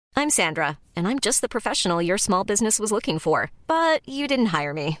I'm Sandra, and I'm just the professional your small business was looking for. But you didn't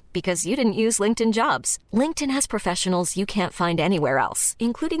hire me because you didn't use LinkedIn Jobs. LinkedIn has professionals you can't find anywhere else,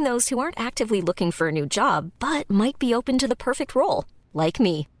 including those who aren't actively looking for a new job, but might be open to the perfect role, like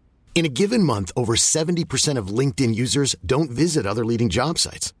me. In a given month, over 70% of LinkedIn users don't visit other leading job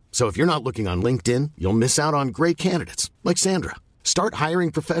sites. So if you're not looking on LinkedIn, you'll miss out on great candidates like Sandra. Start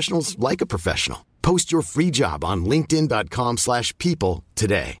hiring professionals like a professional. Post your free job on linkedin.com/people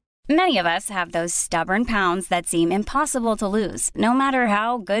today. Many of us have those stubborn pounds that seem impossible to lose, no matter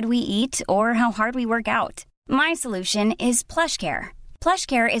how good we eat or how hard we work out. My solution is PlushCare.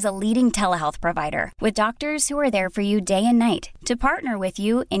 PlushCare is a leading telehealth provider with doctors who are there for you day and night to partner with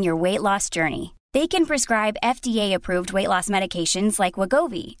you in your weight loss journey. They can prescribe FDA-approved weight loss medications like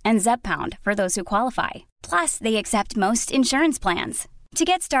Wegovy and Zepbound for those who qualify. Plus, they accept most insurance plans. To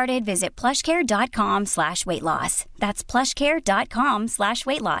get started, visit plushcare.com/weightloss. That's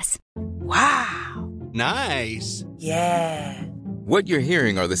plushcare.com/weightloss. Wow. Nice. Yeah. What you're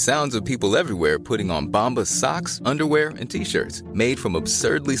hearing are the sounds of people everywhere putting on Bombas socks, underwear, and T-shirts made from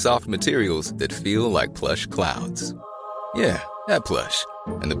absurdly soft materials that feel like plush clouds. Yeah, that plush.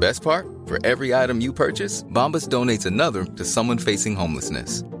 And the best part? For every item you purchase, Bombas donates another to someone facing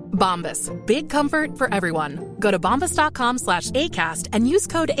homelessness. Bombas. Big comfort for everyone. Go to bombas.com/ACAST and use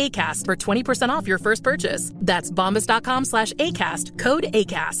code ACAST for 20% off your first purchase. That's bombas.com/ACAST. Code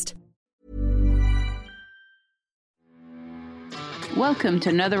ACAST. Welcome to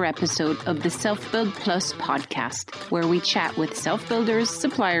another episode of the Self-Build Plus podcast, where we chat with self-builders,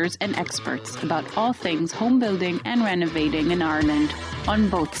 suppliers and experts about all things home building and renovating in Ireland on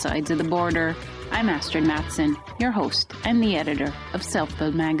both sides of the border. I'm Astrid Matson, your host and the editor of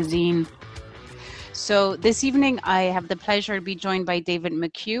Self-Build magazine. So this evening I have the pleasure to be joined by David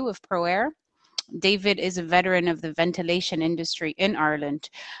McHugh of ProAir. David is a veteran of the ventilation industry in Ireland,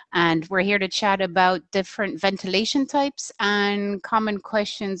 and we're here to chat about different ventilation types and common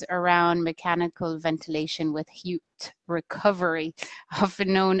questions around mechanical ventilation with heat recovery,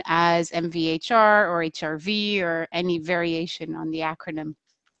 often known as MVHR or HRV or any variation on the acronym.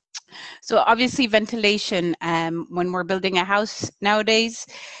 So obviously ventilation, when we're building a house nowadays,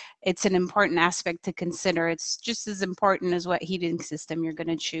 it's an important aspect to consider. It's just as important as what heating system you're going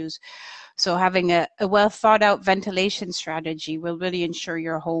to choose. So having a well thought out ventilation strategy will really ensure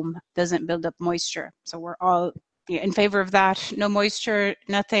your home doesn't build up moisture. So we're all in favor of that. No moisture,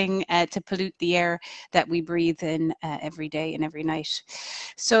 nothing to pollute the air that we breathe in every day and every night.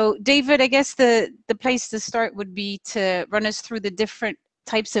 So David, I guess the place to start would be to run us through the different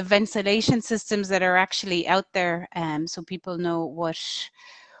types of ventilation systems that are actually out there, so people know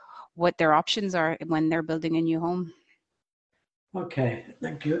what their options are when they're building a new home. Okay,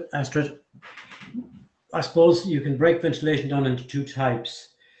 thank you, Astrid. I suppose you can break ventilation down into two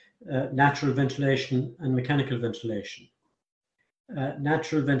types, natural ventilation and mechanical ventilation.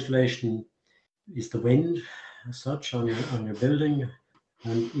 Natural ventilation is the wind as such on your building,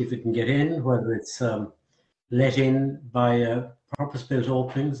 and if it can get in, whether it's let in by purpose-built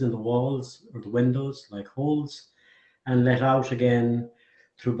openings in the walls or the windows like holes, and let out again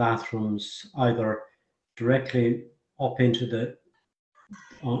through bathrooms, either directly up into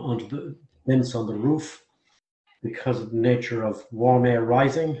onto the vents on the roof because of the nature of warm air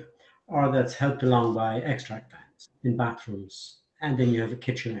rising, or that's helped along by extract fans in bathrooms, and then you have a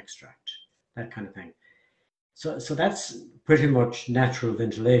kitchen extract, that kind of thing. So that's pretty much natural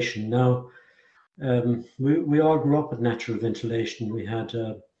ventilation. Now, we all grew up with natural ventilation. We had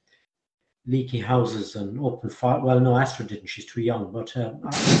leaky houses and open fire. Well, no, Astrid didn't. She's too young. But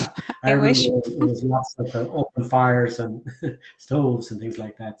I remember it was lots of open fires and stoves and things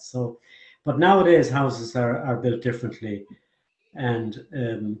like that. So, but nowadays houses are built differently, and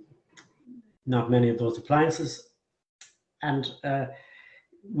not many of those appliances. And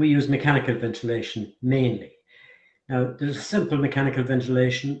we use mechanical ventilation mainly. Now, there's a simple mechanical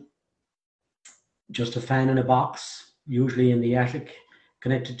ventilation, just a fan in a box, usually in the attic,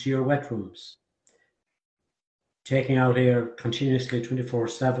 connected to your wet rooms, taking out air continuously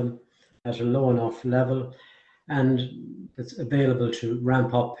 24/7 at a low enough level, and it's available to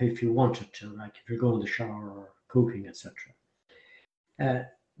ramp up if you wanted to, like if you're going to the shower or cooking, etc.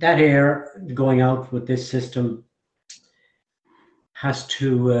 That air going out with this system has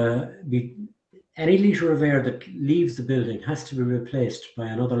to be, any liter of air that leaves the building has to be replaced by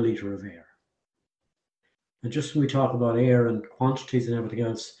another liter of air. And just when we talk about air and quantities and everything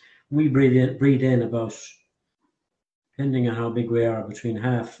else, we breathe in about, depending on how big we are, between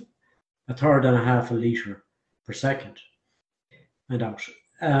a third and a half a liter per second, and out.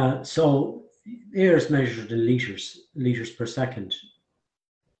 So air is measured in liters per second.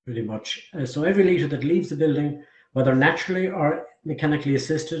 pretty much. So every litre that leaves the building, whether naturally or mechanically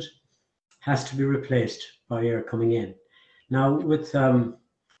assisted, has to be replaced by air coming in. Now with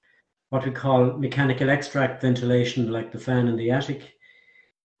what we call mechanical extract ventilation, like the fan in the attic,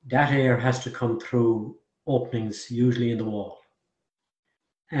 that air has to come through openings, usually in the wall.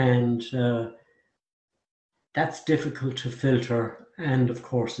 And that's difficult to filter, and of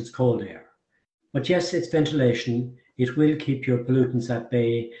course it's cold air. But yes, it's ventilation. It will keep your pollutants at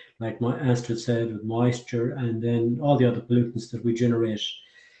bay, like Astrid said, with moisture and then all the other pollutants that we generate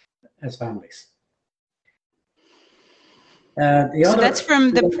as families. So that's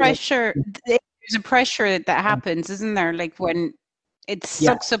from the pressure. There's a pressure that happens, isn't there? Like when it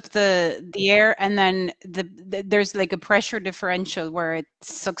sucks up the air, and then there's like a pressure differential where it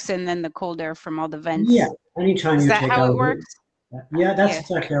sucks in then the cold air from all the vents. Yeah, anytime is you that take how out, it works? Yeah, that's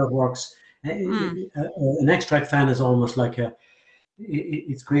exactly how it works. An extract fan is almost like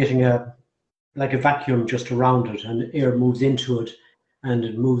it's creating like a vacuum just around it, and air moves into it, and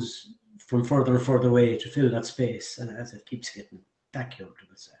it moves from further and further away to fill that space, and as it keeps getting vacuumed,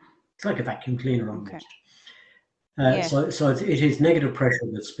 it's like a vacuum cleaner almost. So it is negative pressure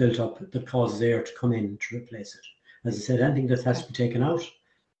that's built up that causes air to come in to replace it. As I said, anything that has to be taken out,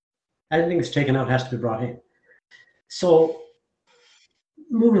 anything that's taken out has to be brought in. So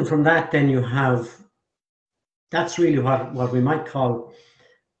moving from that, then you have, that's really what we might call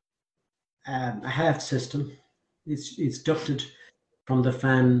a half system. It's ducted from the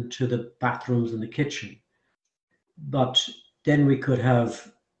fan to the bathrooms and the kitchen. But then we could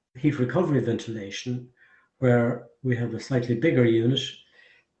have heat recovery ventilation, where we have a slightly bigger unit,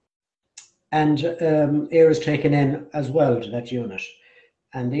 and air is taken in as well to that unit.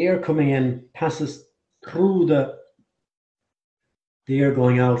 And the air coming in passes through the air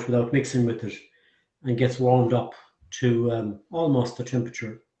going out without mixing with it, and gets warmed up to almost the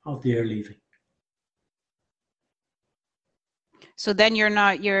temperature of the air leaving. So then you're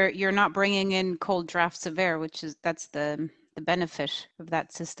not bringing in cold drafts of air, that's the benefit of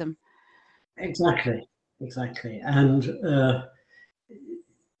that system. Exactly. And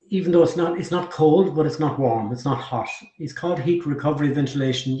even though it's not cold, but it's not warm, it's not hot. It's called heat recovery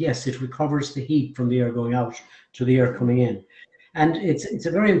ventilation. Yes, it recovers the heat from the air going out to the air coming in. And it's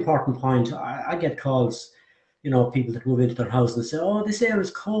a very important point. I get calls, people that move into their house and say, "Oh, this air is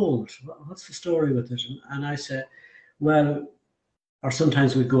cold. What's the story with it?" And I say, well, or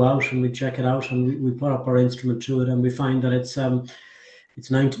sometimes we go out and we check it out and we put up our instrument to it and we find that it's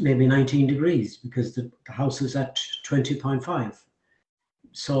maybe 19 degrees because the house is at 20.5.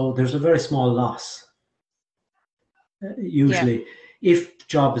 So there's a very small loss, usually, if the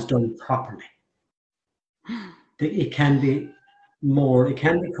job is done properly. It can be more, it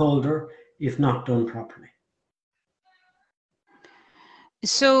can be colder if not done properly.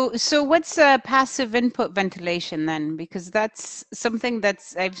 So what's passive input ventilation then? Because that's something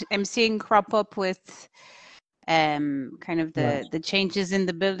I'm seeing crop up with kind of the changes in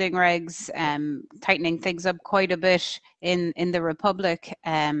the building regs, tightening things up quite a bit in the Republic,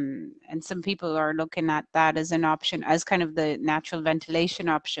 and some people are looking at that as an option, as kind of the natural ventilation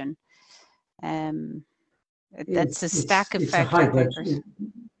option. That's a stack effect. It's a hybrid.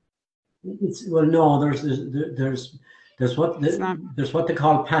 There's what they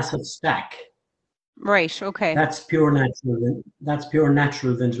call passive stack. Right. Okay. That's pure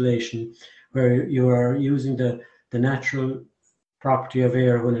natural ventilation, where you are using the natural property of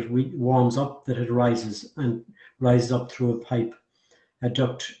air when it warms up, that it rises up through a pipe, a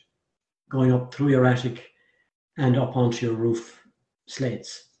duct going up through your attic and up onto your roof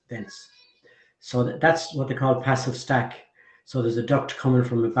slates, vents. So that's what they call passive stack. So there's a duct coming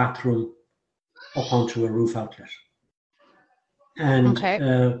from a bathroom up onto a roof outlet. And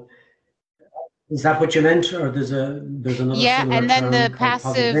is that what you meant, or there's another? Yeah, and then the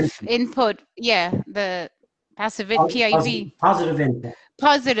passive input. Yeah, the passive PIV. Positive input.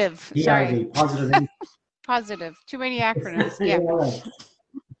 Positive. PIV, sorry. Positive input. Positive. Too many acronyms. Yeah.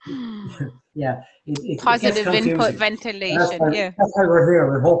 Yeah. Positive input ventilation. That's why we're here.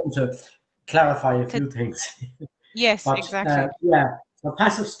 We're hoping to clarify a few things. Yes, but, exactly. So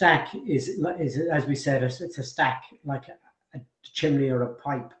passive stack is as we said, it's a stack like a chimney or a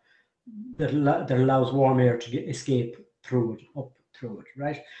pipe that allows warm air to escape through it, up through it,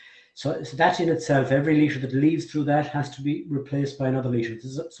 right? So that in itself, every litre that leaves through that has to be replaced by another litre.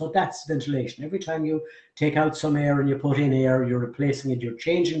 So that's ventilation. Every time you take out some air and you put in air, you're replacing it, you're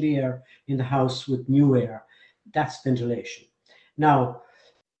changing the air in the house with new air. That's ventilation. Now,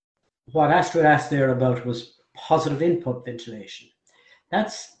 what Astrid asked there about was positive input ventilation.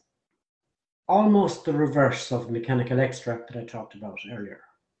 That's almost the reverse of mechanical extract that I talked about earlier.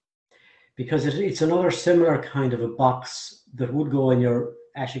 because it's another similar kind of a box that would go in your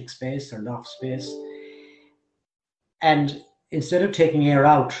attic space or loft space. And instead of taking air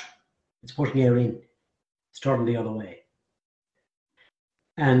out, it's putting air in. It's turning the other way.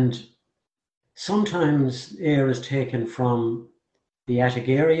 And sometimes air is taken from the attic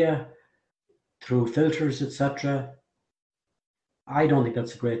area through filters, etc. I don't think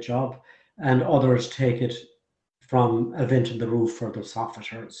that's a great job. And others take it from a vent in the roof or the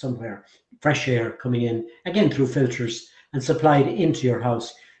soffit or somewhere, fresh air coming in, again through filters and supplied into your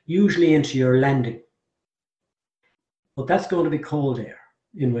house, usually into your landing. But that's going to be cold air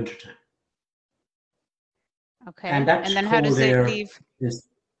in wintertime. Okay. And that then how does it leave?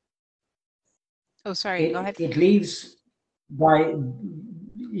 Go ahead. It leaves by,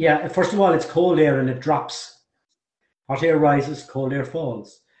 first of all, it's cold air and it drops. Hot air rises, cold air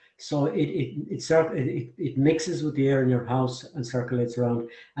falls. So it mixes with the air in your house and circulates around.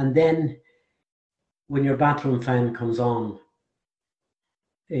 And then when your bathroom fan comes on,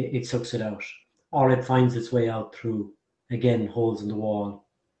 it sucks it out. Or it finds its way out through, again, holes in the wall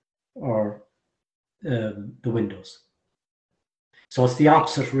or the windows. So it's the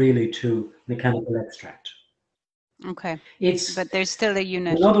opposite really to mechanical extract. Okay. But there's still a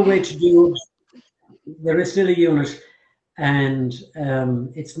unit. Another way to do it, there is still a unit. And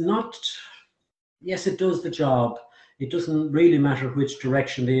it's not, yes, it does the job. It doesn't really matter which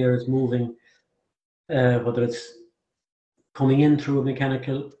direction the air is moving, whether it's coming in through a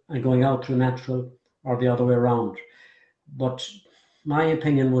mechanical and going out through natural or the other way around. But my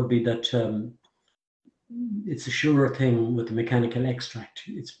opinion would be that it's a surer thing with the mechanical extract.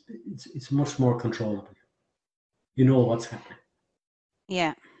 It's much more controllable. You know what's happening.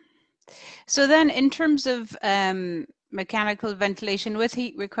 Yeah. So then in terms of mechanical ventilation with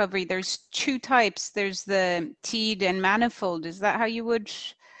heat recovery, there's two types. There's the teed and manifold. Is that how you would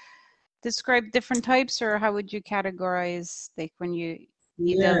describe different types, or how would you categorize, like when you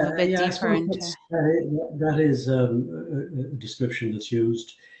delve a bit deeper into? That is a description that's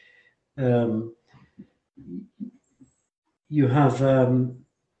used. You have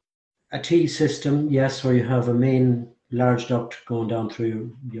a T system, yes, where you have a main large duct going down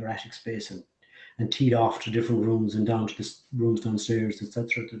through your attic space and teed off to different rooms and down to the rooms downstairs,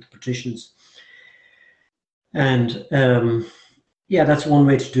 etc., to the partitions. And that's one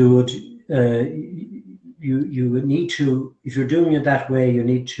way to do it. You would need to, if you're doing it that way, you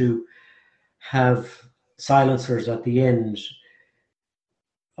need to have silencers at the end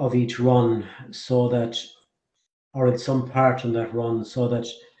of each run, so that, or at some part in that run, so that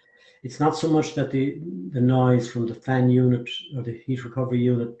it's not so much that the noise from the fan unit or the heat recovery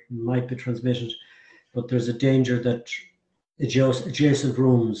unit might be transmitted, but there's a danger that adjacent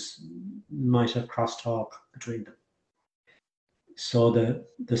rooms might have crosstalk between them. So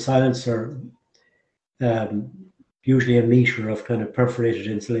the silencer, usually a meter of kind of perforated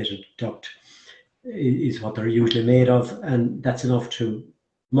insulated duct, is what they're usually made of, and that's enough to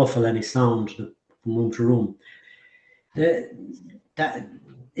muffle any sound from room to room. That's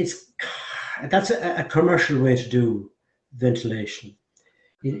a commercial way to do ventilation.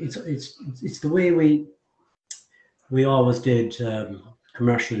 It's the way we always did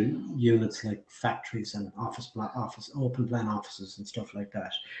commercial units, like factories and office open plan offices and stuff like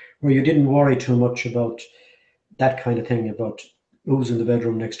that, where you didn't worry too much about that kind of thing, about who's in the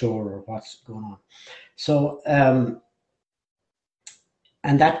bedroom next door or what's going on. So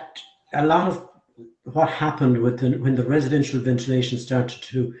and that a lot of what happened when the residential ventilation started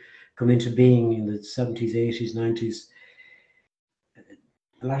to come into being in the 70s, 80s, 90s,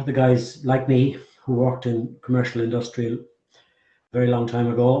 a lot of the guys like me who worked in commercial industrial a very long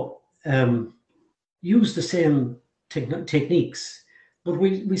time ago used the same techniques, but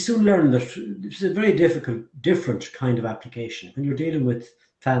we soon learned that it's a very different kind of application. When you're dealing with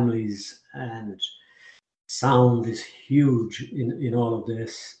families, and sound is huge in all of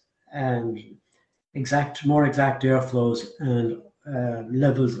this, and more exact airflows and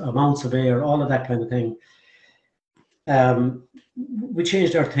levels, amounts of air, all of that kind of thing. We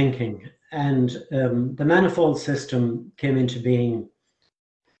changed our thinking, and the manifold system came into being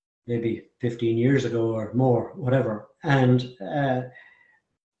maybe 15 years ago or more, whatever. And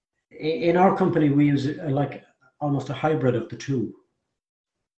in our company, we use like almost a hybrid of the two.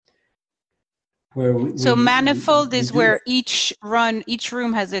 Manifold is where each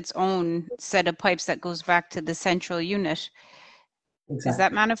room has its own set of pipes that goes back to the central unit. Exactly. Is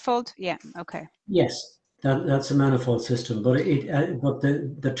that manifold? Yeah. Okay. Yes, that's a manifold system, but but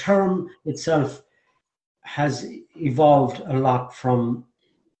the term itself has evolved a lot from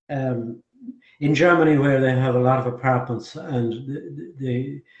in Germany, where they have a lot of apartments, and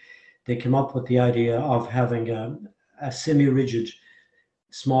they they came up with the idea of having a semi-rigid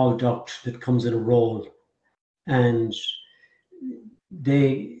small duct that comes in a roll, and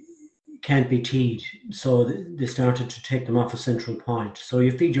they can't be teed. So they started to take them off a central point. So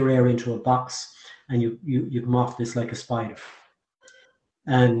you feed your air into a box and you come off this like a spider.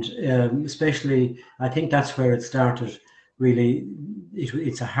 And especially, I think that's where it started, really.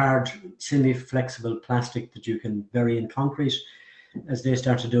 It's a hard, semi-flexible plastic that you can bury in concrete, as they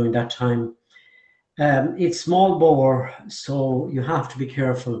started doing that time. It's small bore, so you have to be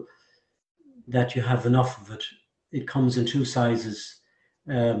careful that you have enough of it. It comes in two sizes,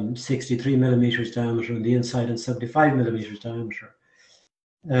 63 millimeters diameter on the inside and 75 millimeters diameter.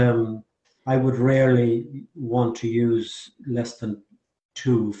 I would rarely want to use less than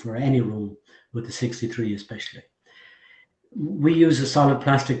 2 for any room, with the 63 especially. We use a solid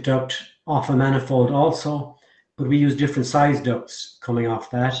plastic duct off a manifold also, but we use different size ducts coming off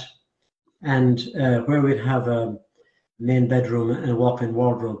that. And where we'd have a main bedroom and a walk-in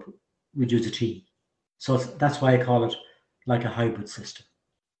wardrobe, we'd use a T. So that's why I call it like a hybrid system.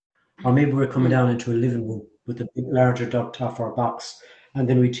 Or maybe we're coming down into a living room with a big, larger duct off our box, and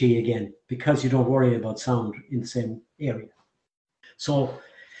then we T again, because you don't worry about sound in the same area. So,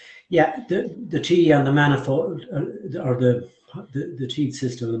 yeah, the T and the manifold, or the T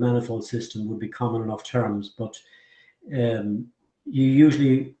system, the manifold system, would be common enough terms, but you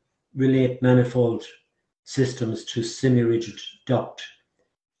usually relate manifold systems to semi-rigid duct.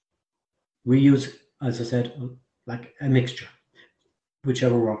 We use, as I said, like a mixture,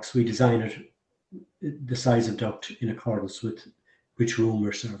 whichever works. We design it the size of duct in accordance with which room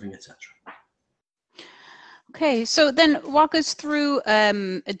we're serving, etc. Okay, so then walk us through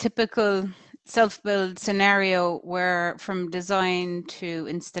a typical self-build scenario where, from design to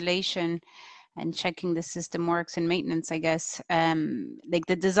installation and checking the system works and maintenance, I guess, like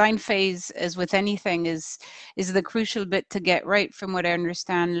the design phase, as with anything, is the crucial bit to get right, from what I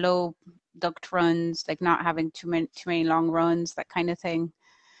understand. Low duct runs, like not having too many long runs, that kind of thing.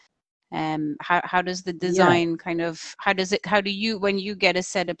 How does the design kind of, how do you, when you get a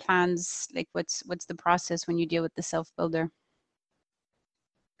set of plans, like what's the process when you deal with the self-builder?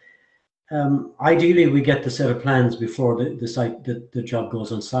 Ideally, we get the set of plans before the job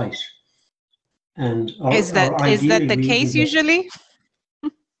goes on site. And is that the case usually?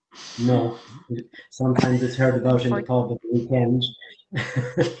 No, sometimes it's heard about in the pub at the weekend,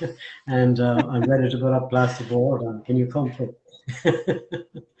 and I'm ready to put up plasterboard, and can you come to?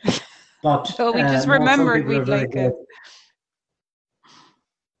 But so we just remembered we'd like it.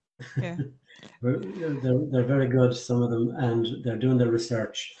 Yeah. They're very good, some of them, and they're doing their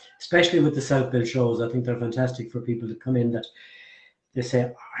research, especially with the self-build shows. I think they're fantastic for people to come in that they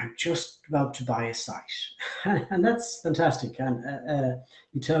say, I'm just about to buy a site. And that's fantastic. And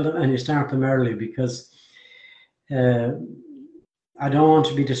you tell them, and you start them early, because I don't want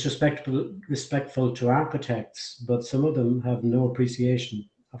to be disrespectful to architects, but some of them have no appreciation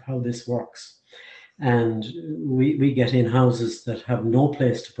of how this works. And we get in houses that have no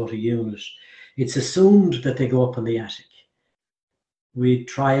place to put a unit. It's assumed that they go up in the attic. We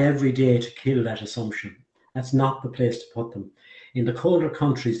try every day to kill that assumption. That's not the place to put them. In the colder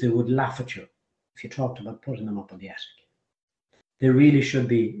countries, they would laugh at you if you talked about putting them up in the attic. They really should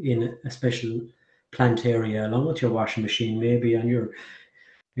be in a special plant area, along with your washing machine, maybe, and your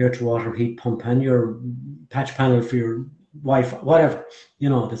air-to-water heat pump, and your patch panel for your Wi-Fi, whatever,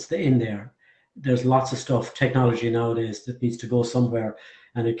 that's in there. There's lots of stuff, technology nowadays, that needs to go somewhere,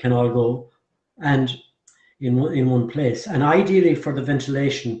 and it can all go and in one place. And ideally, for the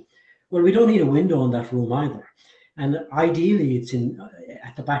ventilation, well, we don't need a window in that room either. And ideally, it's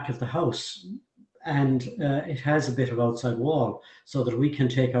at the back of the house, and it has a bit of outside wall, so that we can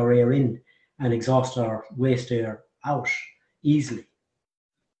take our air in and exhaust our waste air out easily.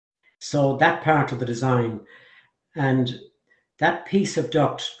 So that part of the design, and that piece of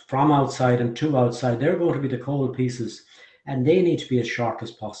duct from outside and to outside, they're going to be the cold pieces, and they need to be as short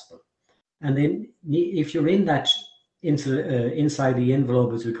as possible. And then if you're in that inside the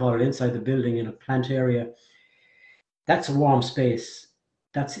envelope, as we call it, inside the building in a plant area, that's a warm space.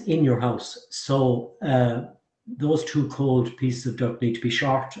 That's in your house. So those two cold pieces of duct need to be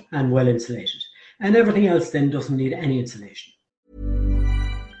short and well insulated. And everything else then doesn't need any insulation.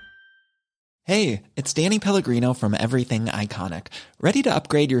 Hey, it's Danny Pellegrino from Everything Iconic. Ready to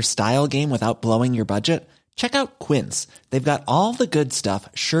upgrade your style game without blowing your budget? Check out Quince. They've got all the good stuff,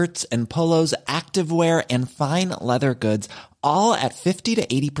 shirts and polos, activewear, and fine leather goods, all at 50 to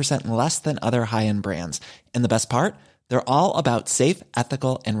 80% less than other high-end brands. And the best part? They're all about safe,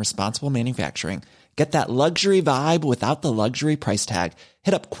 ethical, and responsible manufacturing. Get that luxury vibe without the luxury price tag.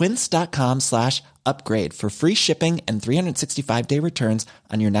 Hit up quince.com/upgrade for free shipping and 365-day returns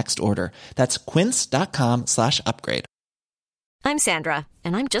on your next order. That's quince.com/upgrade. I'm Sandra,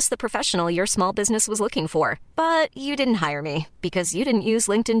 and I'm just the professional your small business was looking for. But you didn't hire me because you didn't use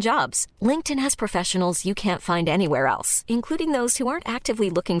LinkedIn Jobs. LinkedIn has professionals you can't find anywhere else, including those who aren't actively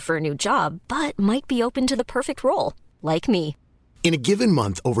looking for a new job, but might be open to the perfect role, like me. In a given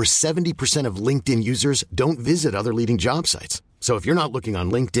month, over 70% of LinkedIn users don't visit other leading job sites. So if you're not looking on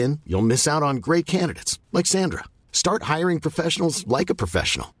LinkedIn, you'll miss out on great candidates like Sandra. Start hiring professionals like a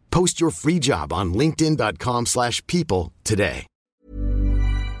professional. Post your free job on linkedin.com/people today.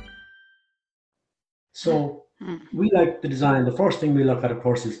 So we like the design. The first thing we look at, of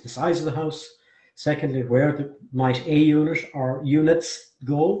course, is the size of the house. Secondly, where might a unit or units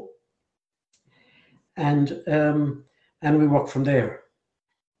go. And we work from there.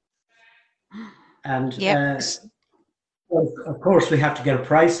 And well, of course, we have to get a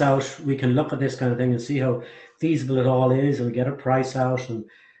price out. We can look at this kind of thing and see how feasible it all is, and we get a price out, and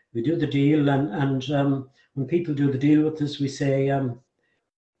we do the deal. And when people do the deal with us, we say,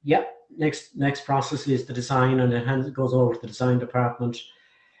 next process is the design, and it goes over to the design department.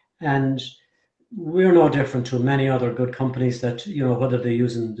 And we're no different to many other good companies that, whether they're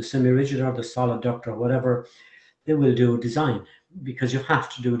using the semi-rigid or the solid duct or whatever, they will do design, because you have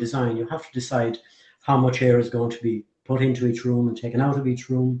to do design. You have to decide how much air is going to be put into each room and taken out of each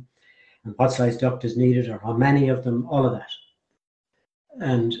room, and what size duct is needed, or how many of them, all of that.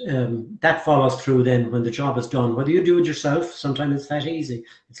 And that follows through then when the job is done. Whether you do it yourself, sometimes it's that easy.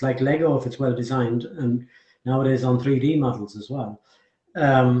 It's like Lego if it's well designed, and nowadays on 3D models as well.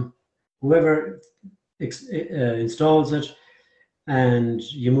 Whoever installs it, and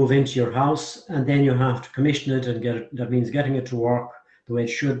you move into your house, and then you have to commission it and get it. That means getting it to work the way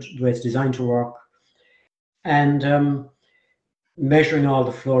it's designed to work, and measuring all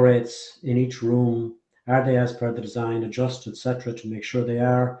the flow rates in each room. Are they as per the design, adjust, etc., to make sure they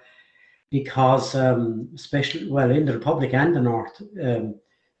are? Because especially, in the Republic and the North,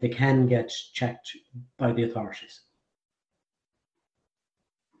 they can get checked by the authorities.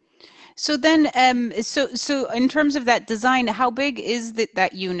 So then, so in terms of that design, how big is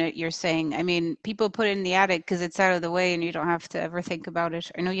that unit you're saying? I mean, people put it in the attic because it's out of the way and you don't have to ever think about it.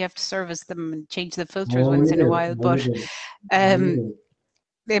 I know you have to service them and change the filters once in a while, but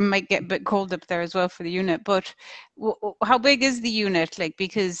they might get a bit cold up there as well for the unit. But how big is the unit? Like,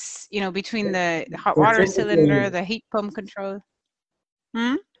 because, between the hot water cylinder, the heat pump control.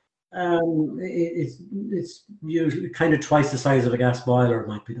 It's usually kind of twice the size of a gas boiler,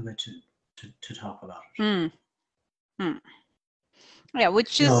 might be the way to talk about it. Yeah,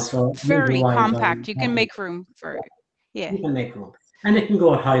 which is very compact. You can make room for it. Yeah. You can make room. And it can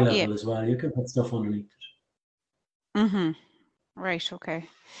go at high level as well. You can put stuff underneath it. Right, okay.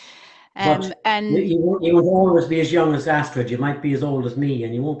 But and you won't always be as young as Astrid. You might be as old as me,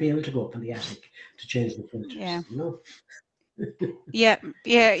 and you won't be able to go up in the attic to change the filters. Yeah.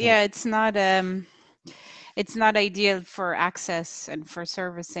 Yeah, it's not ideal for access and for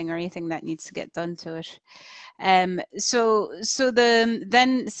servicing or anything that needs to get done to it. So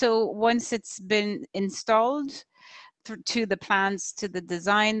once it's been installed to the plans, to the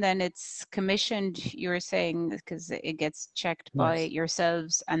design, then it's commissioned, you're saying, because it gets checked by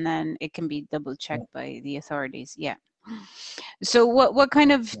yourselves, and then it can be double checked by the authorities. Yeah. So what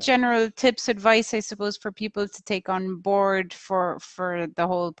kind of general tips, advice, I suppose, for people to take on board for the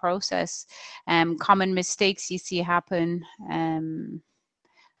whole process? Common mistakes you see happen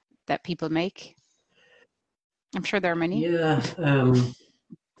that people make? I'm sure there are many. Yeah.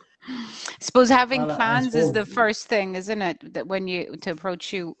 I suppose having plans is the first thing, isn't it? That when to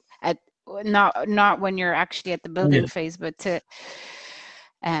approach you at not when you're actually at the building phase, but to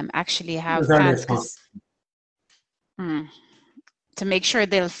actually have plans, to make sure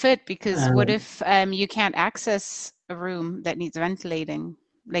they'll fit. Because what if you can't access a room that needs ventilating?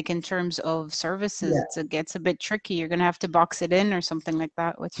 Like, in terms of services, it gets a bit tricky. You're going to have to box it in or something like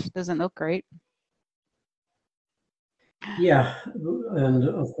that, which doesn't look great. Yeah, and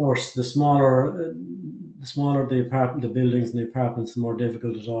of course, the smaller the buildings and the apartments, the more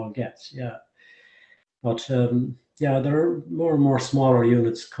difficult it all gets. Yeah, but there are more and more smaller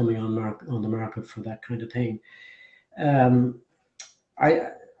units coming on the market for that kind of thing. I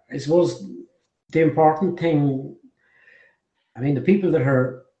suppose the important thing, I mean, the people that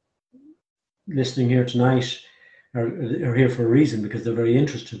are listening here tonight are here for a reason, because they're very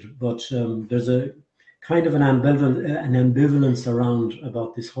interested. But there's a kind of an ambivalence around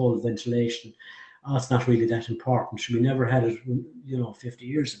about this whole ventilation. It's not really that important. We never had it, 50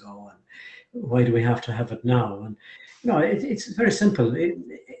 years ago, and why do we have to have it now? And it's very simple.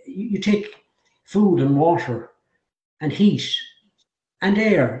 You take food and water and heat and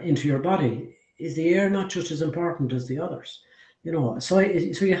air into your body. Is the air not just as important as the others? So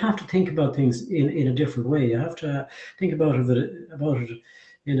you have to think about things in a different way. You have to think about it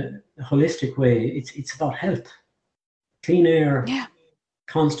in a holistic way. It's about health, clean air,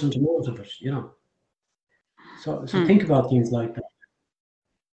 constant amount of it. So think about things like that.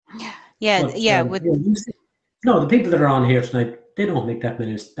 Yeah, But, yeah. No, the people that are on here tonight, they don't make that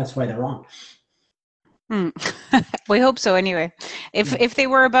many. That's why they're on. We hope so anyway. If they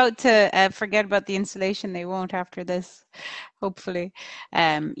were about to forget about the insulation, they won't after this, hopefully.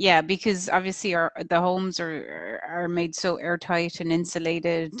 Because obviously the homes are made so airtight and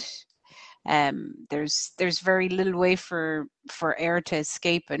insulated. There's very little way for air to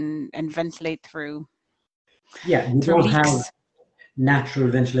escape and ventilate through. Yeah, you don't have natural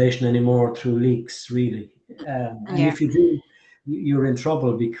ventilation anymore through leaks, really. And if you do, you're in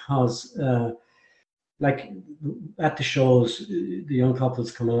trouble because like at the shows, the young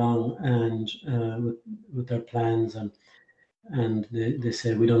couples come along and with their plans and they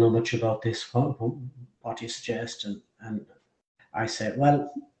say, we don't know much about this. What do you suggest? And I say,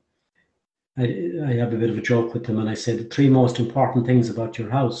 well, I have a bit of a joke with them, and I say the three most important things about your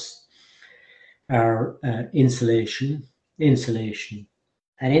house are insulation, and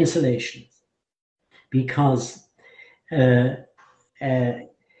insulation, because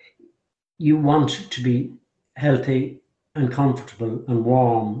you want to be healthy and comfortable and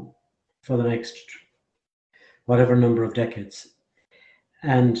warm for the next whatever number of decades.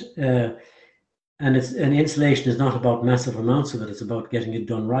 And insulation is not about massive amounts of it, it's about getting it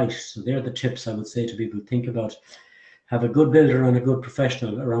done right. So they're the tips I would say to people. Think about, have a good builder and a good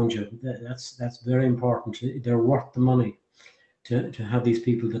professional around you. That's very important. They're worth the money to have these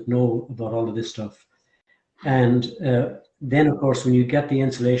people that know about all of this stuff. And then, of course, when you get the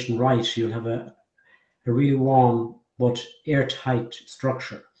insulation right, you'll have a really warm but airtight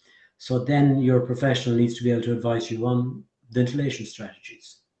structure. So then your professional needs to be able to advise you on ventilation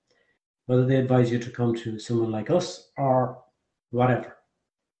strategies, whether they advise you to come to someone like us or whatever,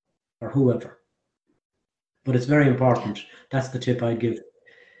 or whoever. But it's very important. That's the tip I'd give.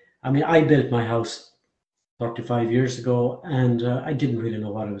 I mean, I built my house 35 years ago, and I didn't really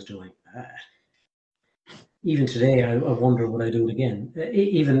know what I was doing. Even today, I wonder would I do it again.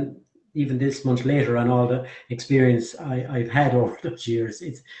 Even this much later, and all the experience I've had over those years,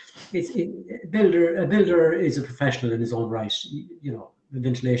 a builder is a professional in his own right. The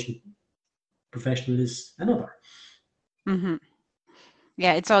ventilation professional is another. Mm-hmm.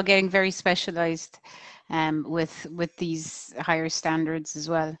 Yeah, it's all getting very specialized with these higher standards as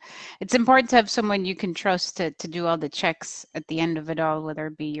well. It's important to have someone you can trust to do all the checks at the end of it all, whether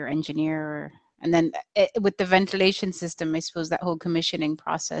it be your engineer and then with the ventilation system, I suppose that whole commissioning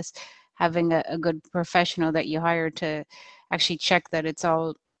process, having a good professional that you hire to actually check that it's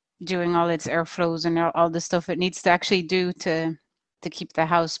all doing all its airflows and all the stuff it needs to actually do to keep the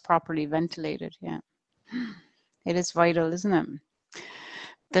house properly ventilated. Yeah, it is vital, isn't it?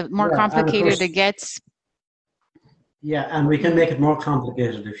 The more complicated it gets. Yeah, and we can make it more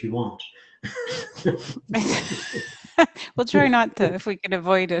complicated if you want. We'll try not to if we can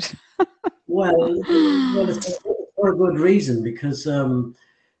avoid it. well, it's for a good reason, because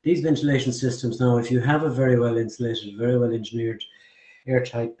these ventilation systems now, if you have a very well insulated, very well engineered,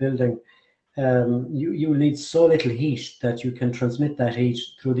 airtight building, you will need so little heat that you can transmit that heat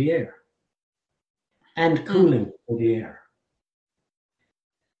through the air and cooling through the air.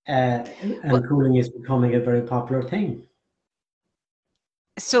 And cooling is becoming a very popular thing.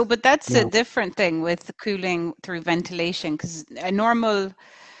 So, but that's a different thing with cooling through ventilation, because a normal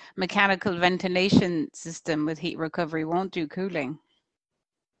mechanical ventilation system with heat recovery won't do cooling,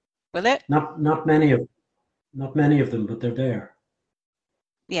 will it? Not many of them, but they're there.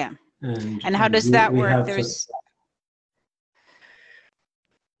 Yeah. And how does that work?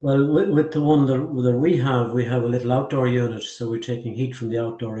 With the one that we have a little outdoor unit, so we're taking heat from the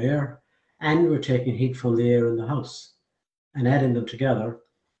outdoor air, and we're taking heat from the air in the house, and adding them together,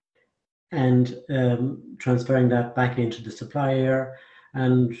 and transferring that back into the supply air,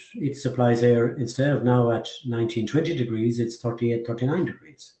 and it supplies air instead of now at 19-20 degrees, it's 38-39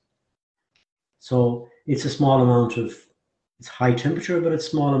 degrees. So it's a small amount of, it's high temperature, but it's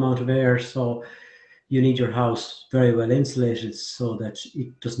small amount of air. So you need your house very well insulated so that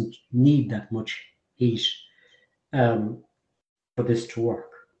it doesn't need that much heat for this to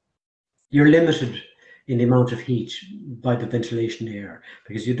work. You're limited in the amount of heat by the ventilation air,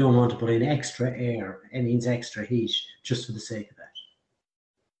 because you don't want to put in extra air. It means extra heat just for the sake of that.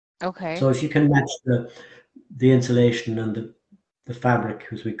 Okay. So if you can match the insulation and the fabric,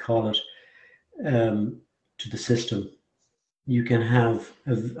 as we call it, to the system, you can have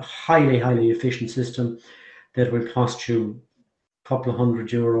a highly efficient system that will cost you a couple of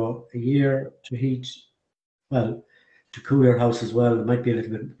 €100 a year to heat, well, to cool your house as well. It might be a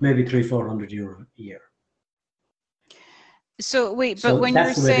little bit, maybe €300-400 a year. So wait, but So when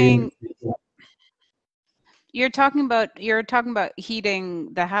that's you're the way the saying industry works. you're talking about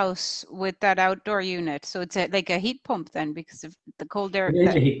heating the house with that outdoor unit, so it's like a heat pump then, because of the cold air. It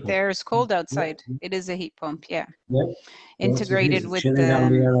is a heat pump. The air is cold outside. Yeah. It is a heat pump, yeah. Yeah. Yes, it Integrated is. It's with chilling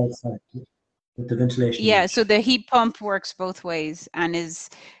down the air outside with the ventilation yeah. unit. So the heat pump works both ways and is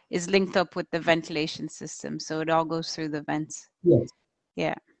linked up with the ventilation system, so it all goes through the vents. Yes.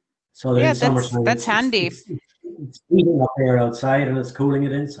 Yeah. So that Yeah, in summertime, that's handy. it's heating up air outside and it's cooling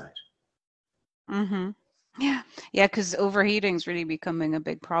it inside. Mm-hmm. Yeah, because overheating is really becoming a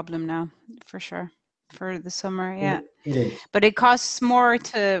big problem now, for sure, for the summer. Yeah, It is. but it costs more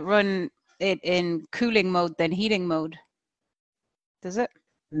to run it in cooling mode than heating mode, does it?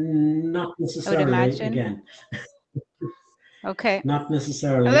 Not I would necessarily, imagine. again. Okay. Not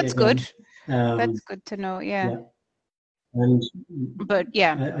necessarily, Oh, that's again. good. That's good to know. Yeah. And But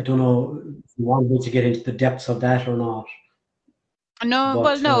yeah. I don't know if you want me to get into the depths of that or not. No, But,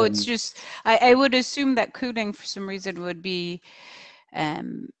 well, no, it's just I would assume that cooling for some reason would be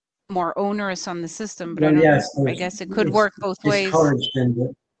more onerous on the system, but yes, I guess it could it's work both ways. discouraged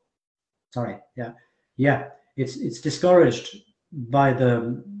in it's discouraged by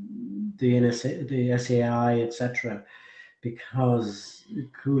the NSA, the SAI, etc., because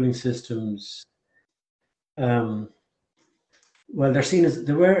cooling systems, well, they're seen as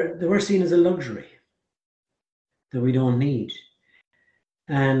they were seen as a luxury that we don't need.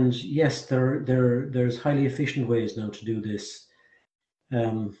 And yes, there's highly efficient ways now to do this,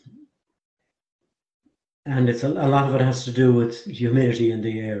 and it's a lot of it has to do with humidity in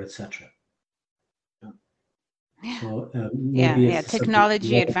the air, etc. So maybe it's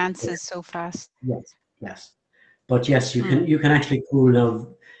technology advances so fast. Yes, but yes, you can actually cool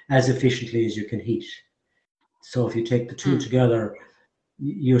now as efficiently as you can heat. So if you take the two together,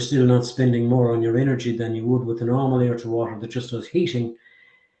 you're still not spending more on your energy than you would with a normal air to water that just does heating,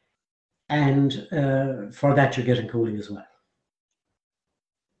 and for that you're getting cooling as well.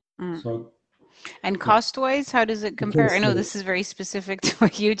 So, and cost-wise, how does it compare? I know this is very specific to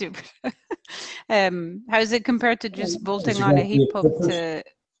what you do. How is it compared to just bolting on a heat pump to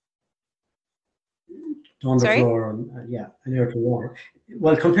underfloor and air to water?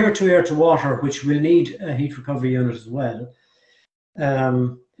 Well, compared to air to water, which will need a heat recovery unit as well,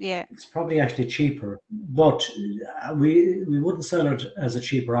 it's probably actually cheaper. But we wouldn't sell it as a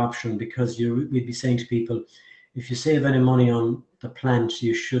cheaper option, because we'd be saying to people, if you save any money on the plant,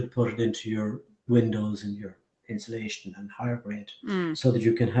 you should put it into your windows and your insulation and higher grade, so that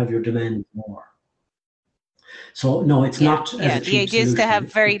you can have your demand more. So no, it's not. Yeah, the idea is to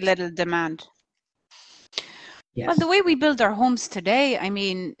have very little demand. Yes. Well, the way we build our homes today, I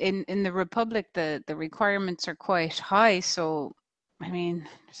mean, in the Republic, the requirements are quite high. So, I mean,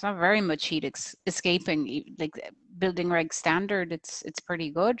 there's not very much heat escaping. Like building reg standard, it's pretty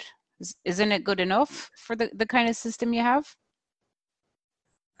good. Isn't it good enough for the kind of system you have?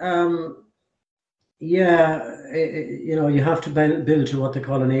 Yeah, you have to build to what they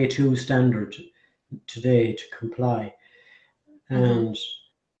call an A2 standard today to comply, and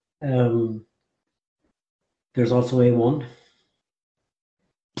there's also A1,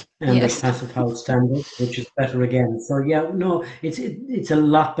 and there's passive house standard, which is better again. So yeah, no, it's a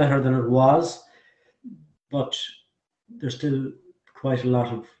lot better than it was, but there's still quite a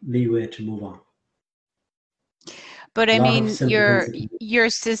lot of leeway to move on. But I mean, your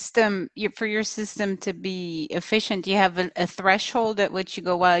system, for your system to be efficient, you have a threshold at which you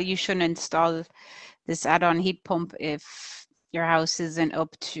go, well, you shouldn't install this add-on heat pump if your house isn't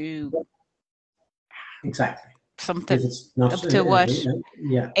up to something up to what?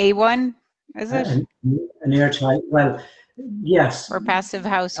 A1, is it? An airtight, well, yes. Or passive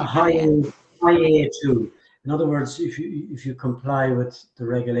house. A high A2. In other words, if you comply with the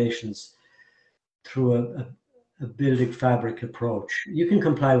regulations through a building fabric approach, you can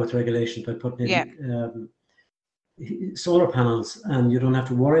comply with regulations by putting in solar panels, and you don't have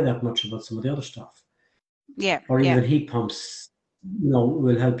to worry that much about some of the other stuff. Or even heat pumps,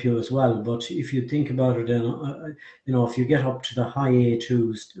 will help you as well. But if you think about it, if you get up to the high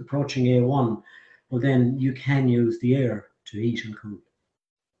A2s, approaching A1, well, then you can use the air to heat and cool.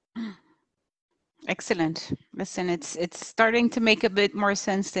 Excellent. Listen, it's starting to make a bit more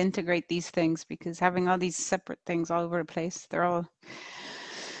sense to integrate these things, because having all these separate things all over the place, they're all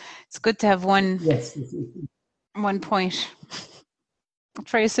It's good to have one Yes. point. I'll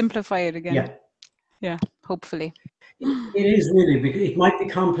try to simplify it again. Yeah. Yeah, hopefully. It is really, because it might be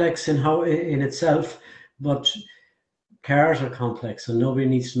complex in itself, but cars are complex and nobody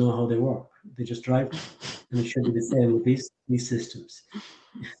needs to know how they work. They just drive them. And it should be the same with these systems.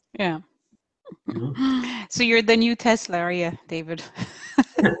 Yeah. You know? So you're the new Tesla, are you, David?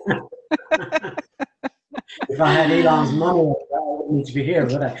 If I had Elon's money, I wouldn't need to be here,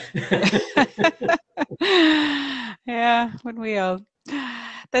 would I? Yeah, wouldn't we all?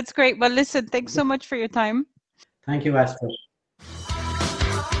 That's great. Well, listen, thanks so much for your time. Thank you, Astrid.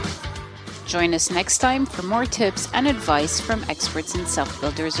 Join us next time for more tips and advice from experts and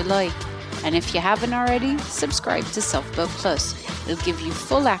self-builders alike. And if you haven't already, subscribe to Self-Build Plus. It'll give you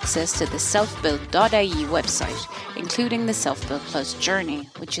full access to the selfbuild.ie website, including the Self-Build Plus journey,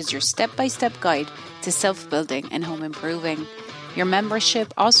 which is your step-by-step guide to self-building and home improving. Your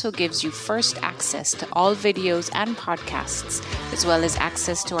membership also gives you first access to all videos and podcasts, as well as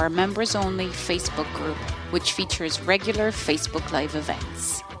access to our members-only Facebook group, which features regular Facebook Live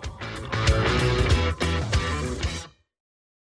events.